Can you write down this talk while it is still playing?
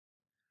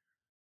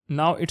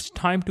Now it's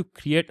time to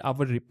create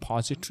our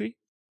repository.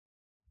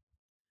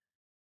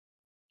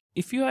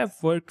 If you have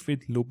worked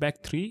with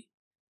LoopBack 3,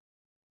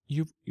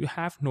 you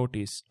have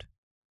noticed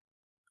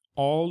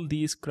all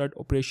these CRUD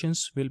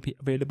operations will be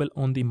available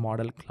on the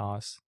model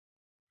class.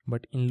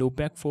 But in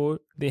LoopBack 4,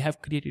 they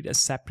have created a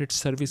separate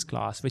service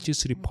class, which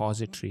is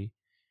repository.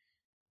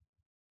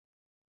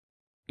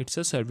 It's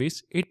a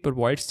service. It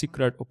provides the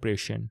CRUD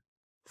operation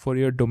for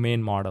your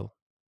domain model.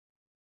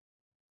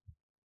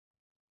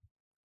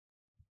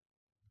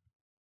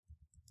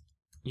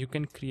 You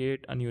can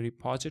create a new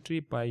repository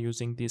by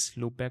using this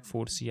LoopBack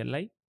 4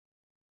 CLI.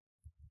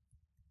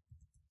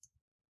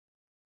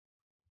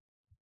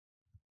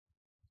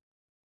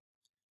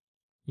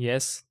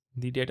 Yes,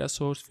 the data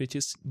source, which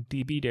is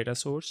DB data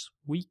source.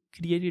 We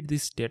created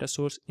this data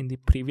source in the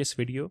previous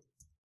video.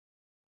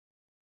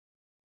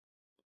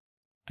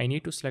 I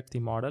need to select the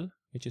model,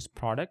 which is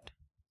product.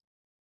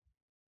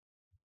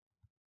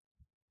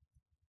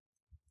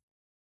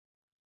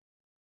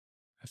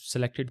 I've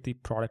selected the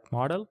product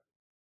model.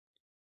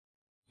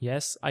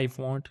 Yes, I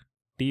want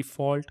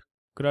default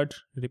CRUD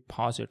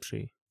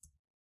repository.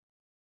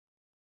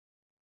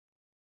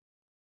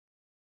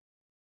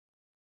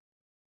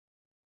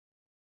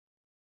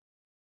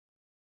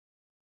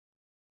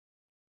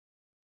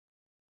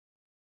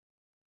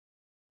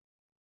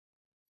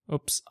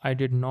 Oops, I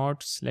did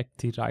not select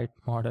the right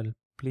model.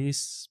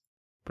 Please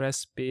press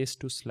space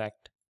to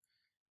select.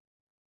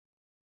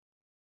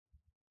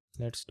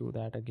 Let's do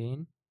that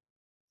again.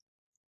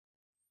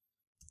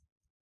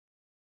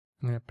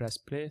 I'm gonna press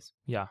play.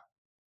 Yeah,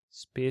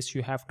 space.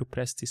 You have to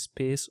press the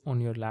space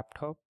on your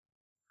laptop.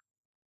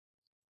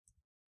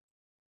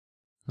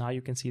 Now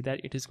you can see that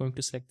it is going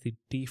to select the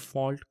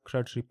default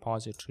CRUD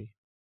repository.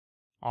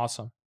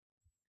 Awesome.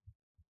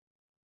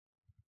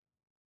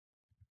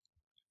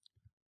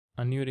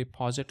 A new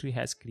repository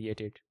has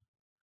created.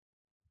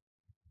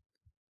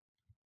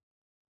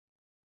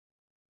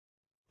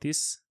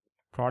 This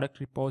product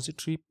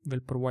repository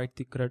will provide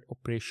the CRUD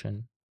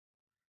operation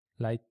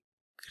like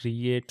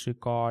create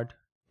record,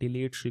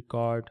 delete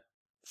record,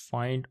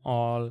 find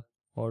all,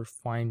 or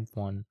find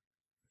one.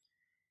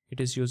 It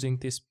is using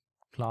this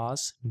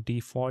class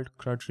default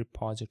CRUD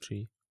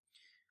repository,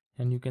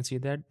 and you can see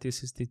that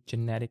this is the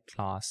generic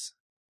class.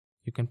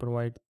 You can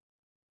provide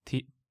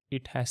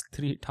it has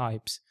 3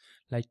 types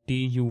like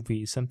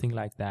DUV, something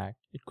like that.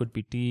 It could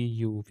be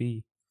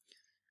DUV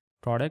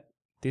product.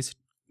 This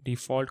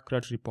default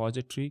CRUD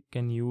repository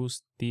can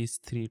use these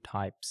 3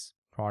 types: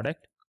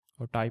 product,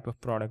 or type of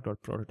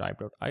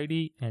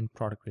product.prototype.id, and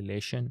product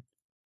relation.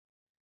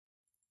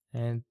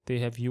 And they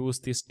have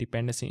used this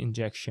dependency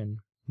injection.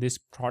 This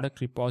product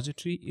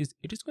repository is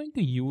going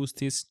to use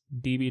this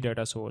DB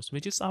data source,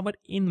 which is our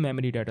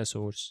in-memory data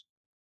source.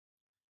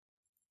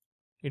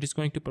 It is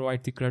going to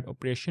provide the CRUD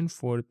operation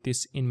for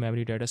this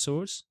in-memory data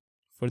source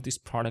for this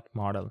product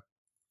model.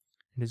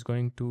 It is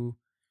going to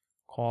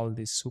call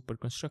this super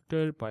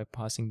constructor by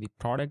passing the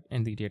product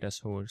and the data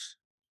source.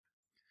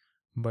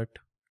 But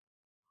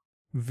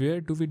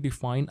where do we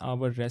define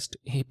our REST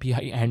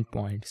API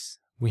endpoints?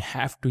 We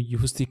have to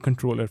use the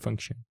controller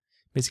function.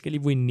 Basically,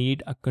 we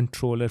need a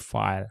controller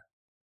file.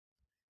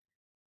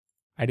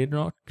 I did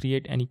not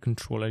create any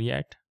controller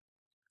yet.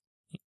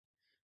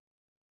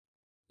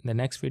 In the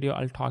next video,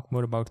 I'll talk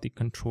more about the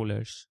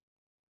controllers.